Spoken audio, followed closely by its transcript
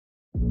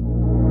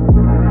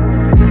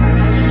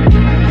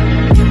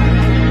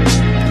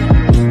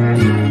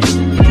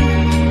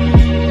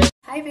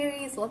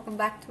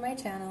back to my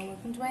channel.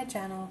 Welcome to my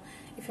channel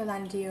if you're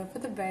landed here for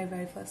the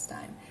very first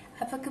time.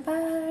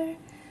 Apakabar.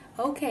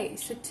 Okay,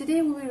 so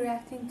today we'll be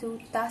reacting to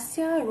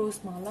Tasya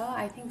Rosmala.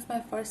 I think it's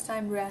my first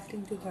time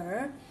reacting to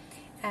her,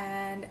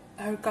 and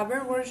her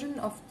cover version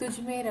of Tujh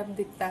Rab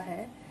Dikhta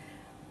hai.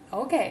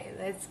 Okay,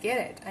 let's get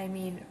it. I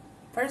mean,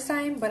 first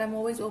time, but I'm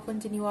always open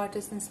to new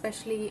artists, and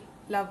especially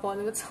love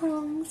Bollywood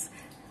songs.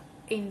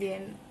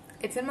 Indian,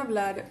 it's in my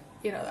blood,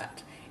 you know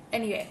that.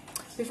 Anyway,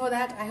 before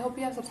that, I hope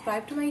you have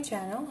subscribed to my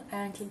channel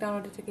and click the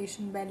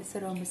notification bell so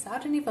you don't miss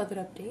out any further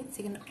updates.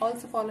 You can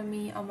also follow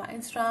me on my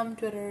Instagram,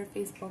 Twitter,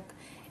 Facebook.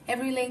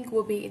 Every link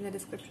will be in the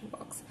description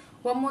box.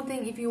 One more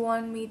thing, if you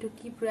want me to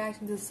keep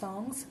reacting to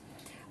songs,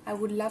 I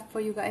would love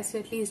for you guys to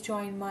at least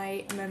join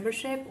my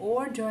membership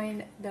or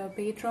join the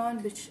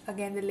Patreon, which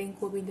again the link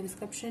will be in the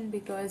description,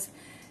 because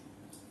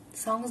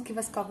songs give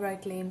us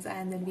copyright claims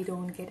and then we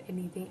don't get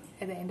anything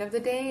at the end of the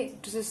day.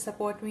 Just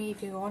support me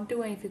if you want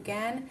to and if you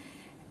can.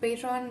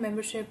 Patreon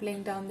membership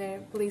link down there.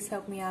 Please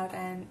help me out,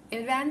 and in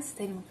advance,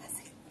 terima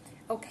kasih.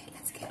 Okay,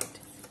 let's get it.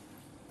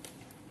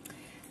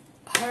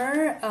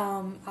 Her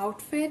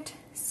outfit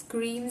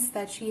screams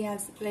that she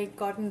has like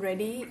gotten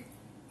ready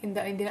in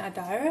the Indian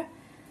attire.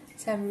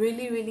 So I'm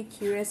really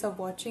curious of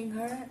watching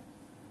her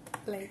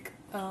like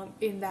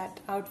in that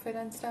outfit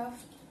and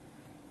stuff.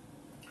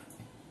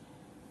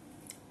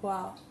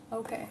 Wow.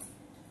 Okay.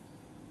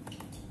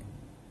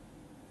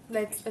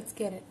 Let's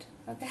get it.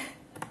 Okay.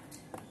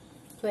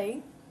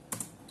 Play.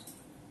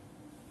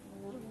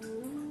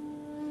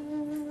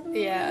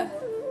 Yeah.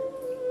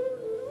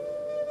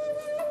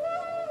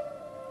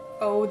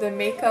 Oh, the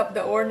makeup,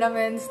 the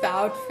ornaments, the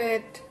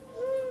outfit.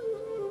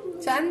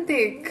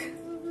 Chantik.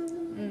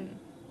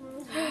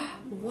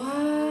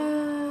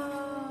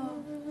 Wow.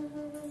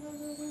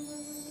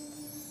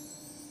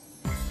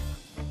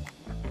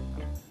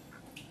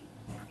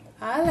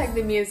 I like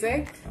the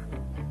music.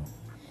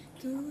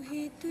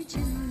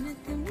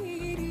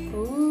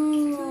 Ooh.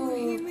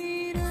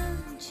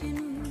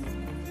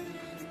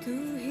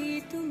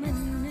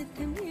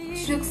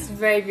 She looks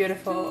very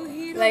beautiful,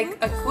 like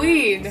a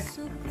queen.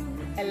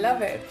 I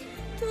love it.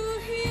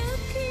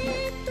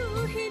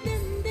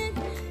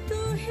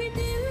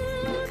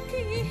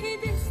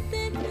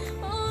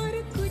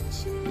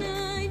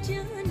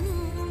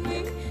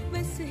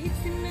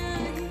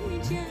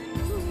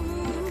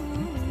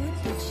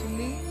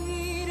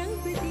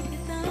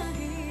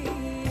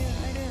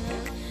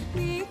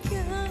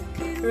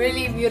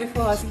 Really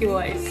beautiful husky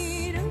voice.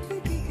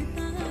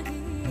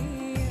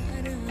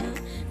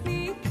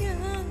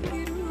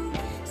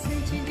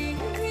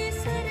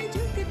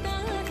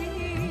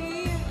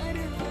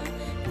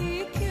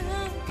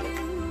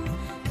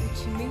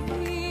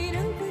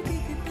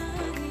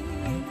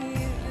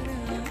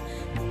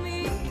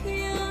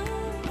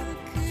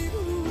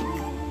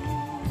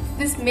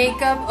 This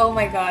makeup, oh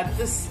my god,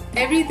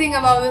 everything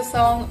about the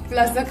song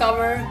plus the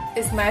cover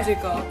is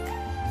magical.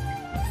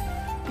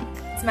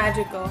 It's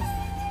magical.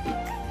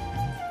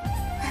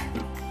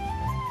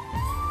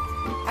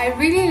 I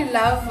really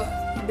love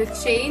the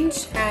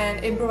change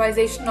and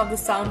improvisation of the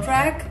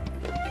soundtrack.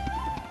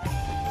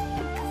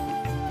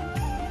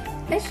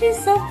 And she's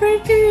so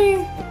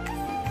pretty.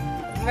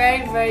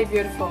 Very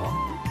beautiful.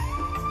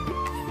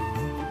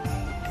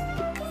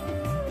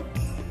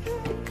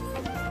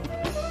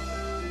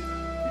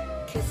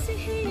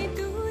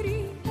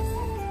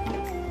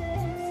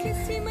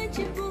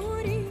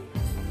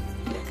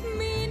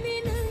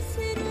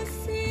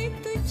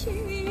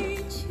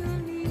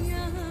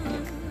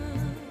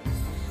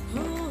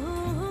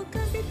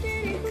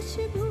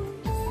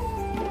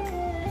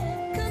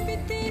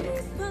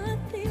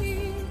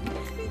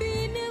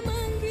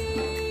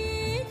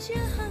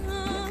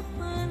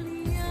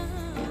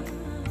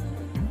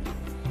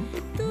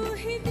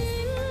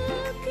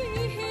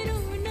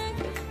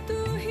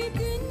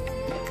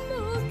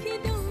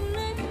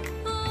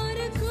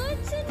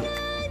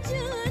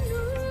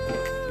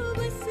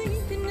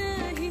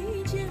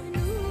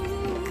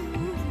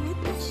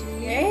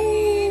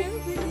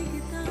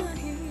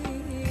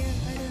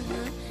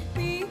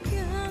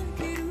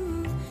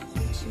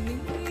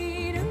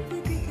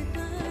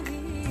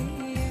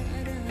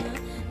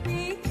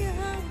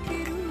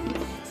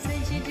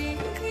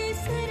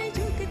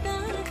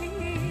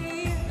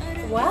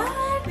 What?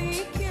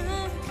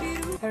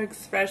 Her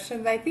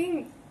expressions, I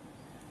think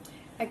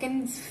I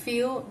can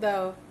feel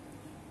the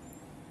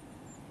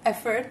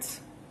effort,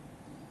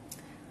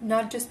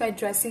 not just by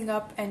dressing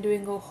up and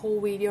doing a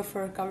whole video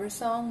for a cover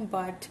song,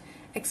 but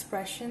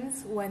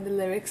expressions when the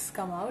lyrics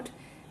come out.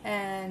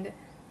 And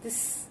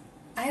this,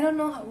 I don't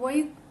know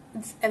why,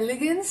 it's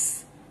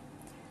elegance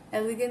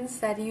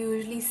that you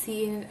usually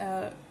see in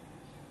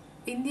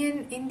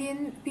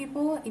Indian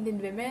people,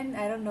 Indian women.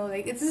 I don't know,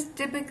 like it's just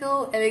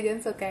typical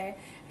elegance, okay?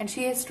 And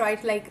she has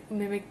tried to like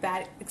mimic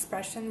that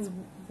expressions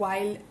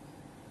while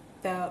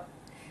the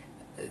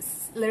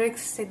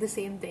lyrics say the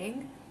same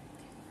thing.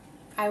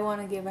 I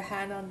want to give a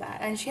hand on that,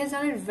 and she has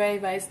done it very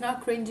well. It's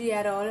not cringy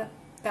at all.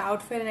 The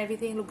outfit and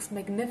everything looks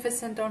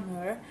magnificent on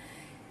her.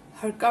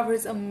 her cover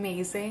is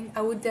amazing.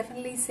 I would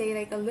definitely say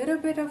like a little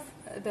bit of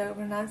the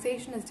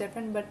pronunciation is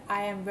different, but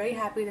I am very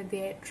happy that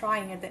they are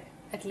trying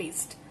at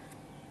least.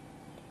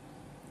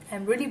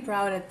 I'm really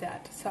proud at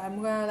that. So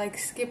I'm gonna like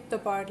skip the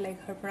part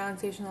like her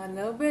pronunciation a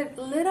little bit,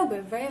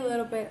 very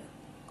little bit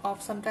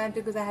off sometimes,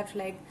 because I have to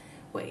like,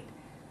 wait,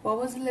 what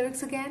was the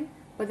lyrics again?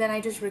 But then I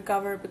just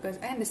recover because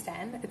I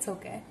understand, it's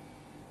okay.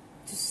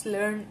 Just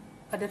learn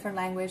a different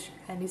language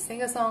and you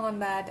sing a song on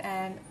that,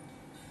 and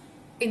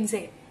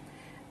insane.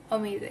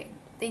 Amazing.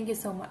 Thank you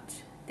so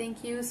much.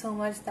 Thank you so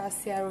much,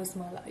 Tasya,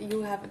 Rosmala.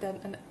 You have done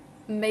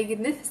a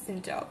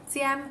magnificent job.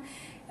 See, I'm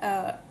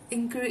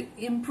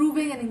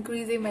improving and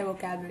increasing my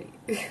vocabulary.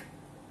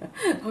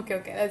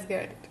 Okay, let's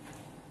get it.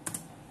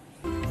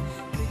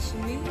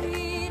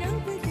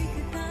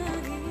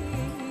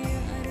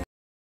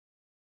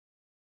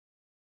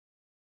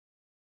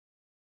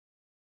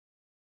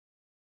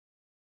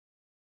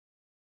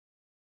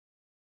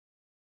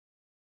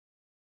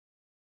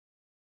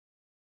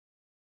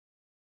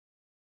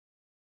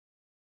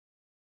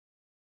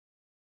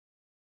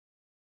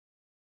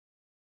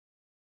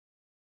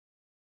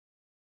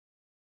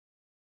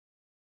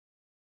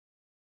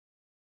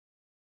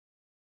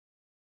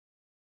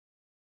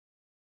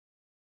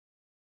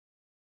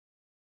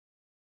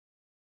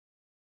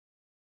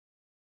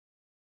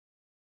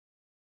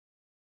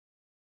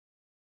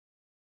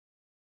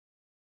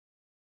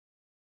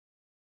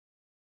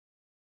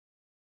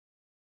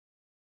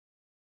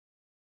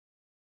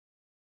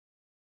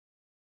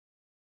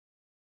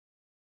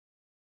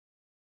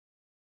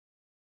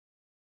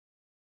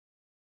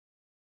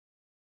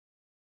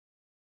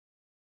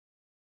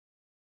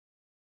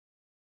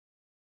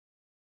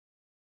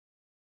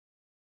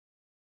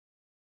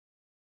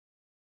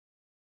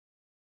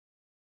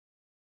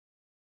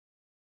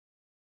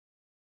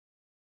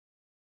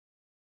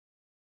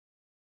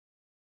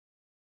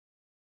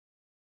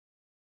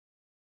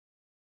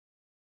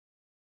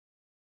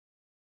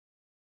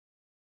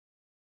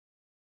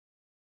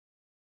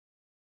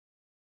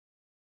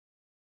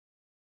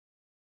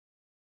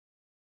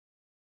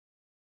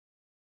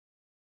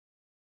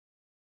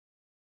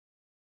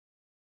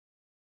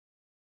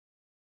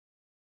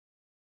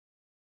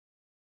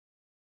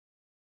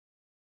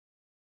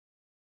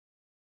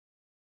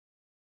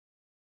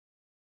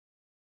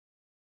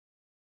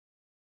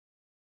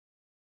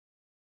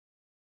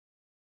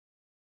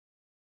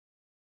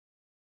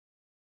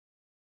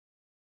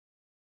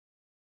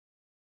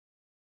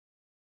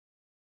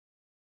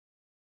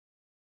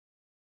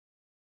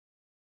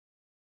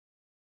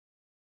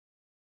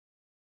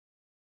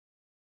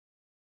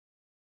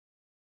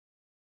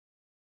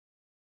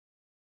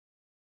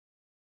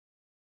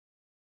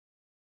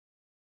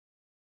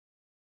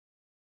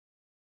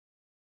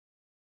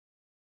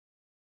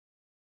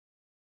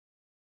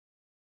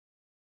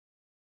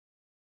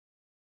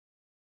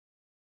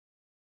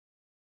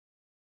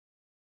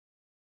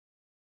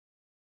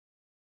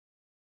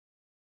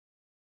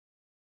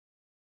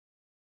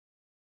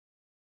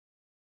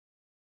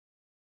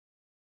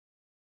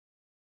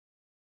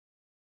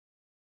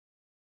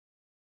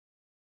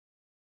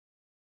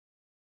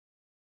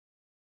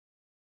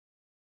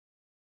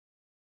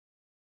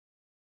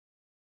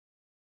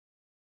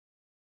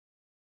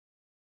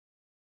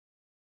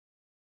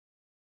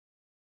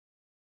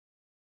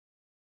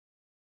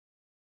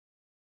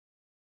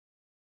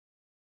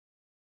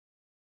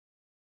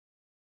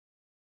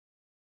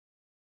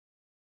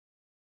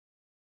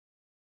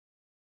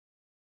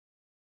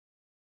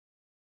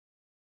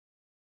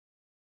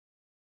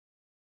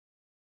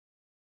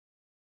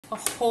 A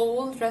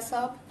whole dress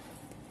up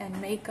and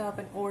makeup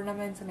and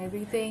ornaments and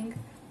everything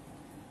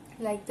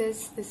like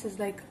this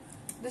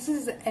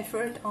is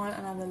effort on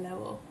another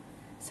level.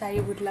 So I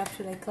would love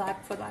to like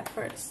clap for that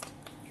first.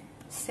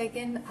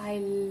 Second, I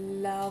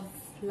loved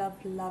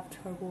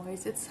her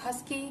voice. It's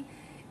husky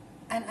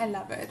and I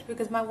love it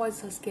because my voice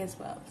is husky as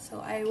well. So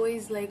I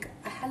always like,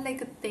 I had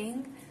like a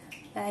thing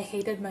that I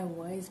hated my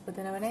voice, but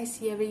then when I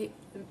see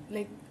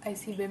I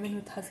see women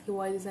with husky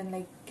voices and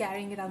like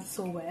carrying it out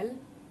so well,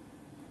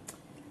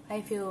 I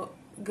feel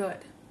good.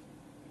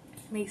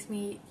 It makes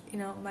me, you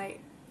know, my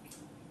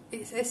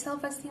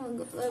self-esteem a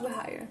little bit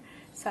higher.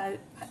 So I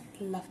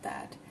love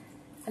that.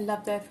 I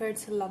love the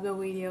efforts, I love the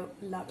video,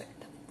 love it.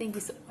 Thank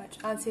you so much.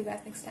 I'll see you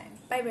guys next time.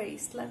 Bye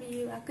berries. Love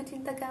you. Aku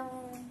cinta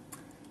kamu.